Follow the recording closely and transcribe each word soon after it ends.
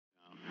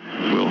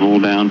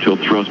Hold down till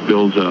thrust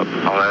builds up.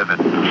 11.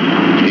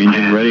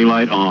 Engine ready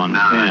light on.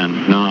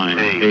 10, 9,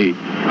 8,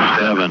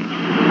 7,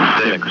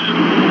 6,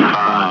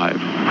 5,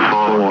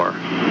 4,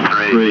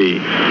 3,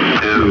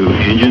 2.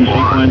 Engine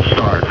sequence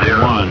start.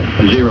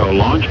 1, 0.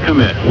 Launch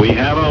commit. We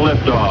have a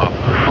liftoff.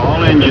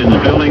 All engines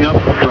building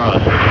up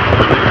thrust.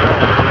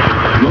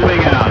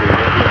 Moving out.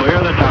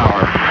 Clear the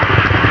tower.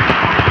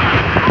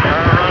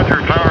 Roger,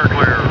 tower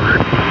clear.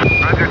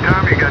 Roger,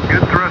 Tom, you got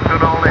good thrust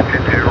on all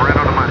engines here, right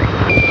on the money.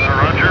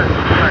 Roger,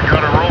 I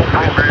got a roll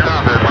program.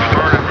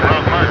 Started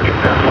not much. Roger,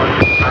 Tom.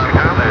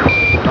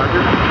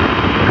 Roger.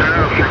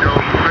 Yeah, she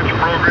goes pitch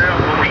program.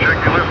 We'll check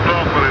your lift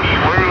off, but it's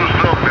smooth as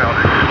silk down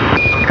here.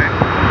 Okay.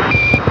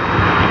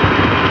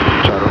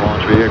 Saturn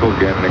launch vehicle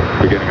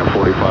beginning a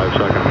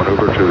 45-second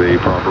maneuver to the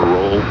proper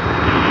roll.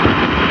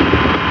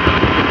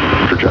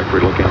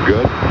 Trajectory looking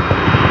good.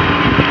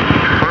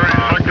 30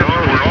 seconds,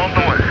 we're on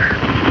the way.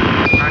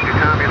 Roger,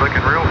 Tom, you're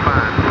looking real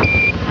fine.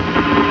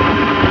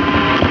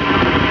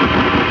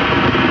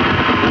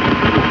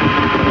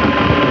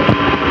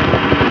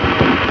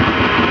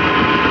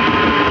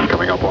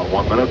 Coming up on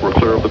 1 minute, we're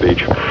clear of the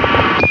beach.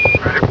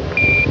 Roger.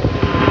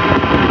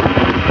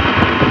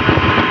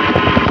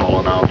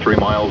 Apollo now 3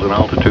 miles in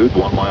altitude,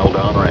 1 mile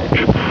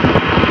downrange.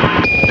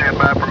 Stand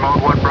by for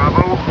mode 1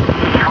 Bravo.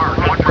 Mark,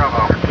 1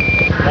 Bravo.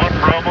 1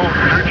 Bravo,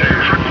 2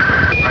 G's.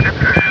 Roger.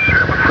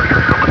 Cabin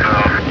pressure coming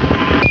down.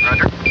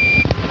 Roger.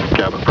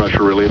 Cabin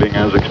pressure relieving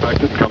as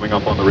expected, coming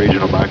up on the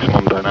region of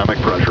maximum dynamic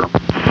pressure.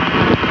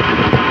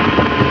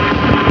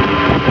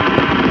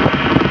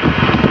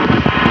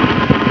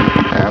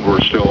 And we're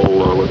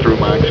through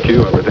max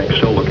Q, everything's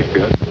still looking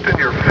good. Send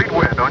your feet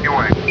wet, on your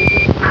way.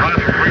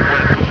 Roger, feet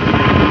wet.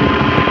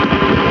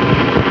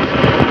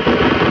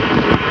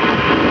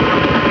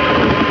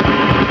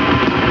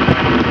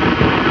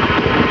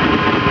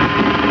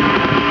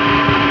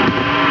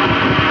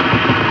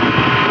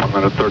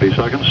 Minute 30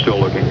 seconds, still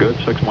looking good,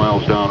 6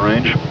 miles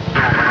downrange.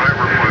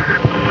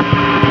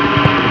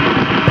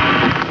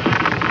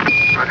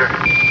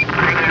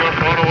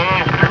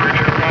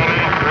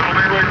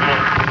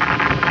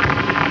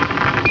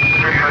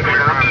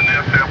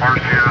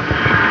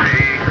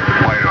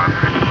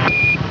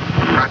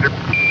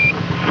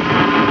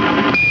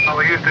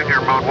 Houston,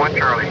 you're mode 1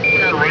 Charlie.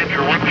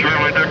 Ranger 1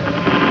 Charlie, Dick.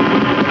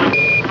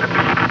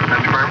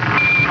 That's firm.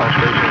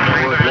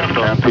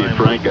 And Pete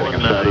Frank getting a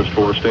status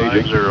for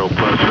staging. 0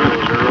 plus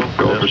 00.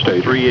 Go for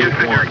staging.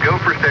 381. Go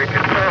for staging.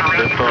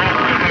 Liftoff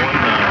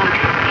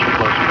 919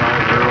 plus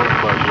 50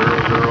 plus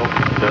 00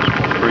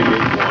 decimal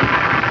 381.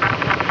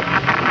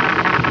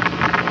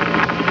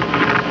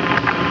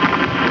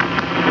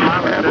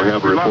 And we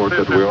have a report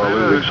that we are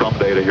losing some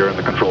data here in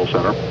the control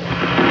center.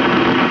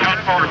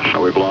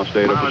 We've lost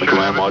data from the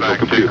command module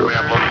computer.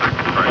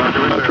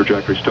 That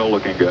trajectory still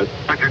looking good.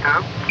 Roger,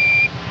 Tom.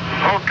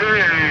 Okay,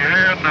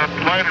 and the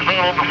light is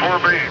on the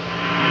 4B.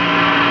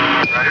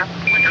 Roger.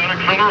 We got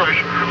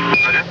acceleration.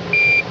 Roger.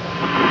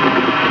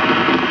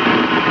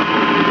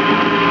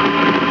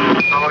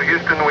 Hello,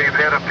 Houston, we've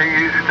had a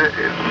PU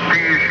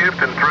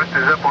shift and thrust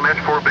is up on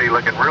S4B,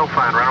 looking real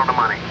fine, right on the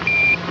money.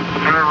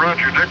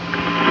 Roger, Dick.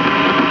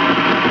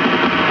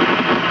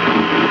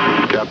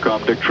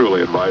 Capcom Dick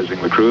Truly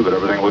advising the crew that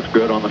everything looks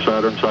good on the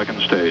Saturn second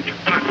stage.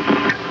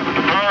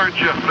 Tower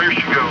jet, there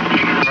she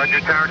goes. Roger,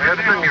 Tower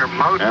Jetson, your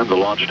mode. And the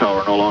launch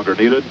tower no longer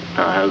needed,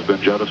 has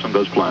been jettisoned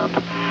as planned.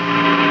 Okay,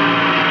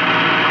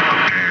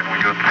 and we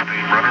got the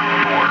steam running on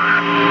the water.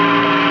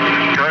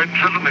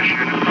 Guidance is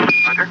initiated.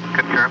 Roger,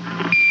 confirm.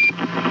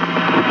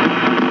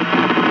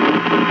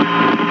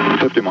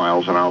 50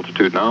 miles in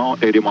altitude now,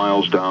 80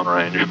 miles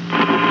downrange.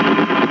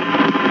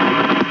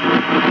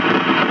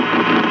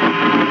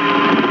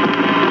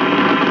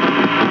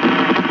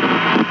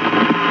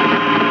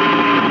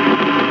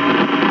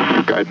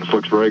 Guidance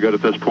looks very good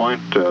at this point.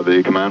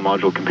 The command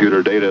module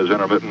computer data is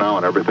intermittent now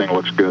and everything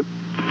looks good.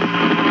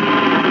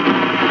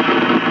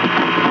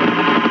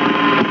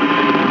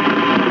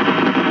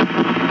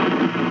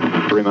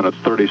 Three minutes,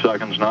 30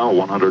 seconds now,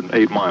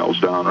 108 miles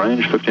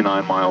downrange,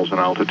 59 miles in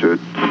altitude.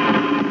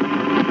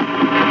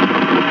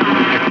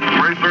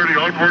 330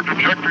 onboard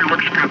trajectory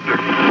looks good there.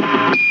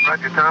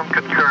 Roger, Tom,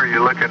 concur,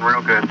 you're looking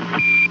real good.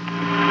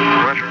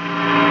 Roger.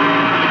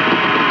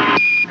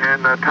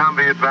 And Tom,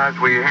 be advised,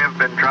 we have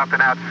been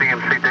dropping out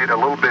CMC data a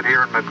little bit here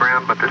on the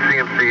ground, but the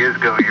CMC is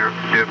go. You're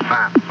doing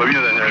fine. Look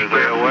at that. There's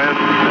AOS,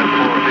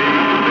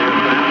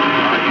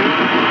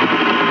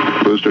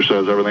 S4B, Booster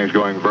says everything's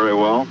going very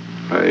well.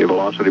 A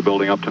velocity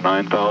building up to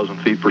 9,000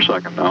 feet per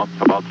second now.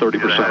 About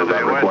 30% of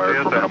that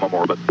required for minimum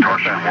orbit.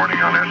 Caution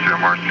warning on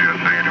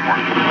SMRCSA anymore.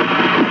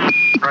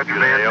 Roger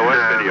that.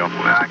 AOS video.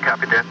 I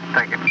copy that.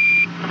 Thank you.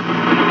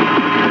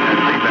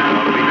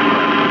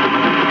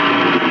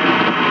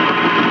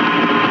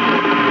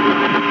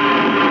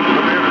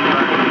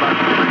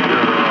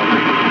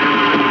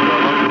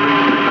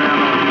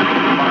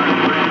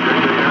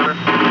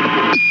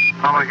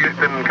 Apollo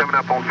Houston coming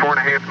up on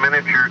 4.5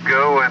 minutes. Your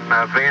go, and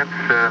Vance,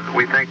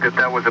 we think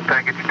that was a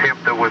package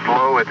temp that was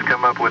low. It's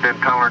come up within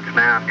tolerance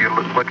now, and you're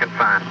looking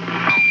fine.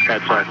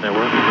 That's right,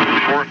 network.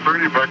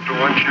 430 back to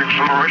 1G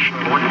acceleration,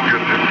 looking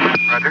good.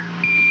 Roger.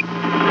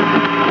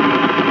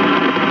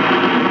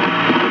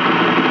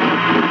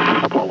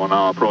 Apollo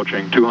now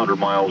approaching 200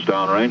 miles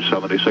downrange,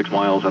 76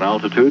 miles in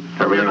altitude.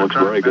 Everything looks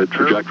very good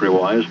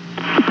trajectory-wise.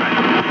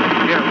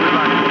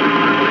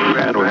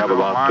 And we have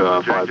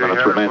about 5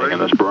 minutes remaining in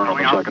this burn on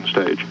the second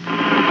stage.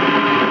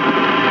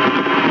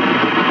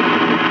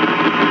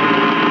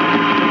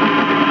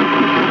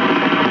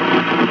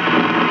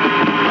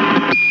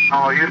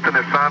 Apollo Houston,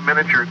 at 5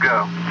 minutes, your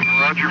go.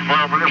 Roger,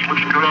 5 minutes,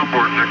 looks good on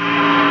board, Nick.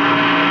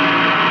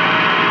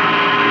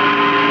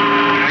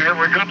 Here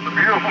we got the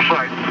beautiful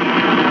sight.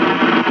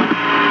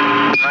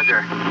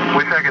 Roger.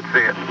 Wish I could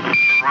see it.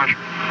 Roger.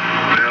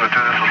 Yeah,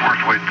 Lieutenant, this is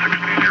worth waiting 16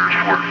 years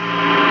for.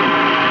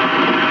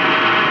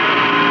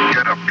 You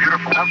got a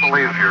beautiful I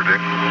here, Dick.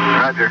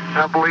 Roger.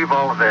 I believe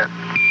all of that.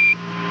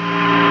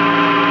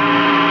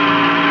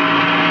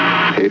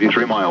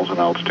 83 miles in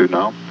altitude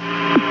now.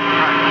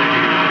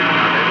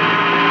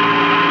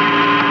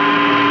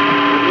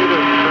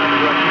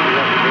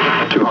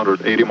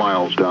 280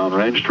 miles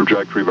downrange,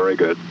 trajectory very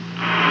good.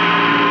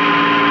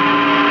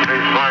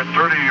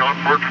 530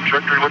 onboard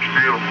trajectory looks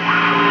beautiful.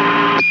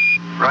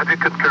 Roger,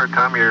 concur,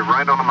 Tom. You're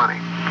right on the money.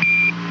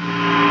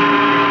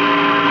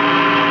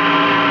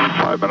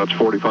 5 minutes,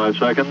 45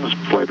 seconds.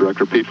 Flight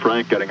Director Pete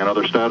Frank getting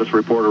another status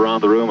report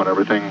around the room and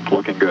everything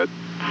looking good.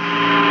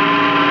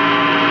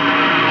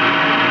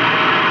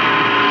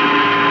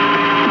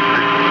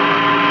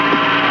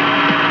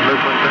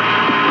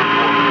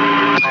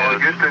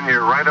 Houston,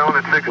 you're right on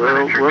at 6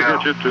 minutes. We'll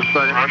get you to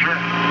say. Roger.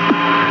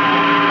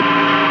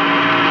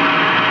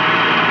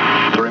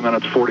 3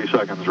 minutes, 40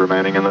 seconds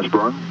remaining in this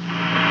burn.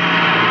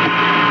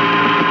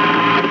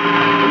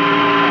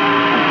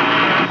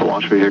 The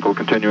launch vehicle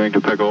continuing to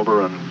pitch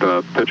over and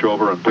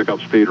pick up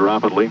speed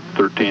rapidly.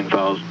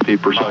 13,000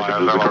 feet per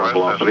second is the current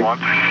velocity.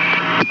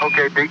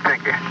 Okay, Pete,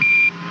 thank you.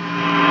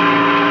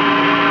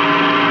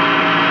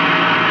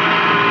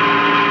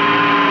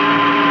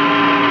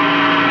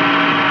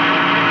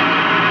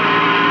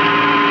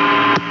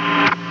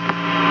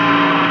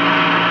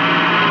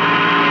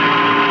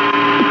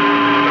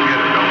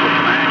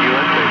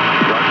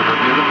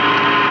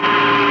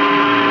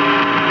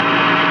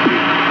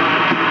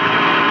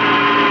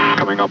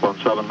 Up on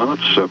 7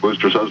 minutes.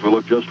 Booster says we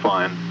look just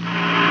fine.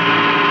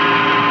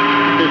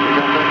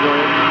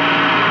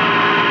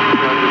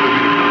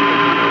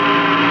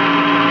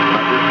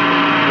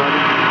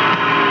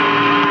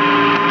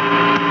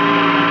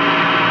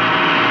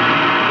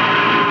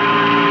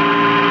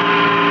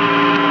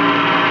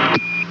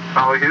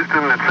 Apollo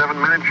Houston, at 7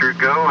 minutes, your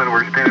go, and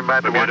we're standing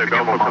by to watch the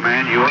gimbal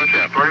command.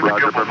 Roger,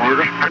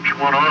 Bermuda. Pitch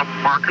one off,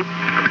 mark it.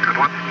 That's a good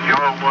one.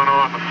 Yaw one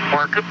on,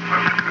 mark it.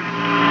 That's good.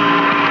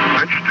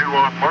 Pitch two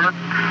on, mark.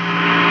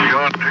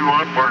 Yaw two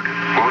on, mark it.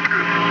 Both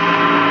good.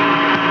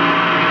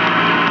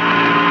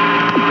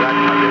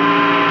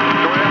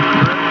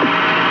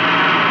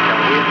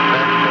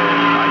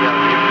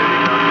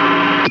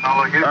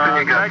 Apollo Houston,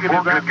 you got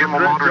 4 good gimbal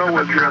motors. Go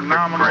with your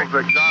nominals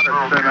that got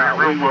us sent out.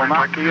 We will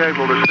not be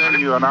able to send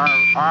you an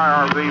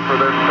IRV for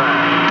this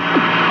time.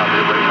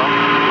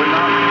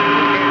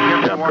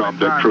 Capcom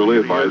Dick Truly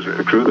advising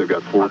the crew they've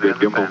got 4 good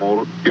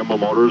gimbal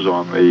motors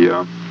on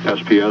the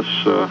SPS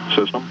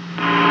system.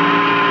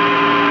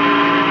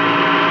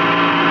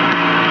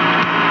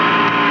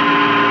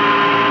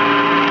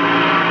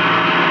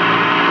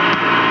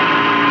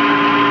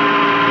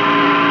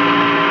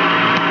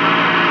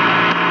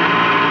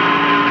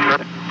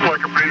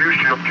 Like a previous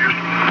shift,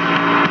 Houston.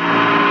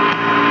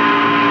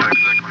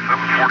 Exactly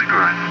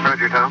 7:49.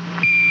 Roger, Tom.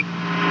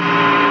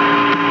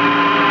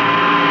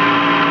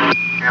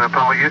 And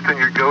Apollo Houston,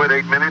 your go at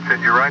 8 minutes,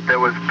 and you're right, that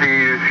was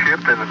PU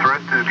shift, and the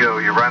thrust is go.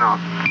 You're right on.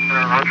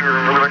 Roger,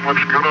 everything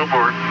looks good on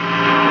board.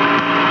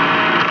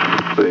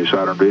 The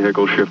Saturn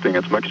vehicle shifting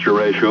its mixture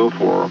ratio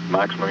for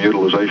maximum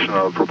utilization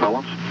of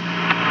propellants.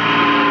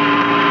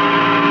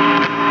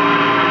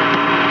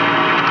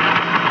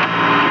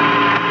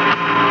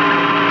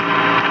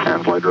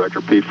 And Flight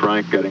Director Pete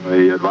Frank getting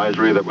the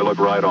advisory that we look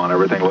right on.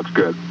 Everything looks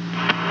good.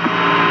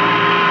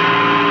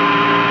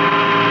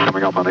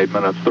 Coming up on 8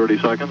 minutes, 30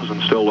 seconds,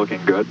 and still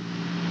looking good.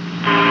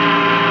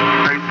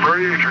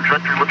 8:30,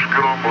 trajectory looks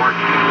good on board.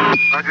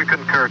 Roger,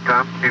 concur,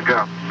 Tom. You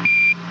go.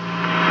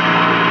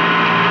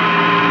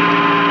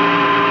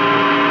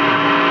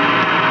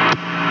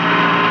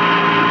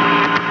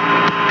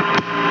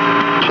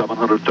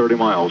 $730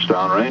 miles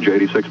downrange,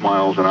 86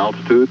 miles in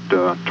altitude,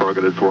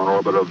 targeted for an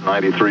orbit of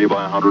 93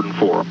 by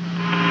 104.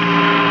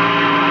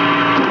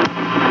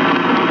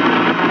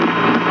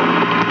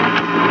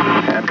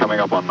 And coming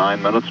up on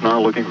 9 minutes now,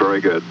 looking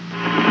very good.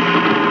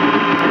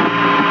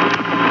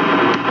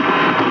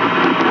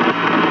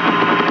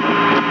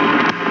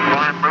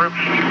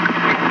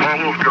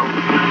 Go.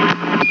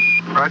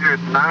 Roger, at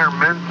 9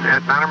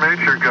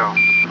 minutes, your go.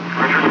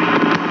 Roger.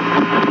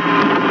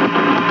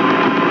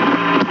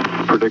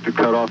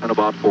 predicted cutoff in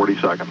about 40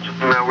 seconds.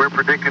 No, we're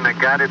predicting a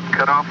guided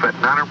cutoff at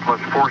 9 plus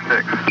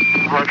 46.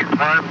 Roger, 9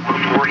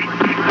 plus 46.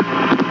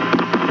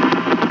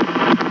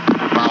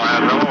 Now as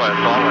LOS,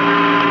 always.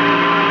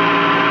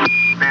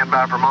 Stand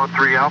by for mode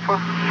 3 alpha.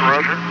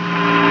 Roger.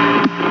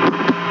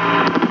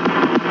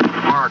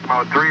 Mark,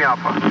 mode 3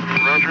 alpha.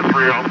 Roger,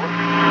 3 alpha.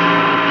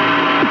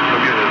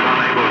 Subject is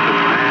unable to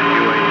command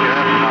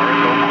UHF. Power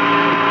go on.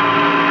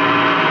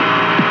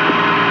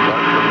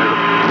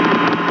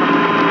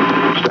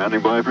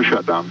 Standing by for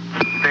shutdown.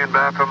 Stand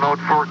by for mode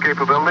 4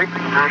 capability.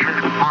 Roger.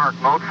 Mark,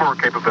 mode 4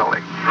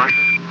 capability.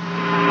 Roger.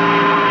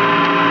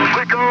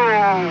 We go!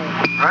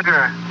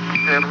 Roger.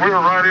 And we're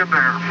right in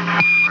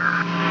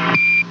there.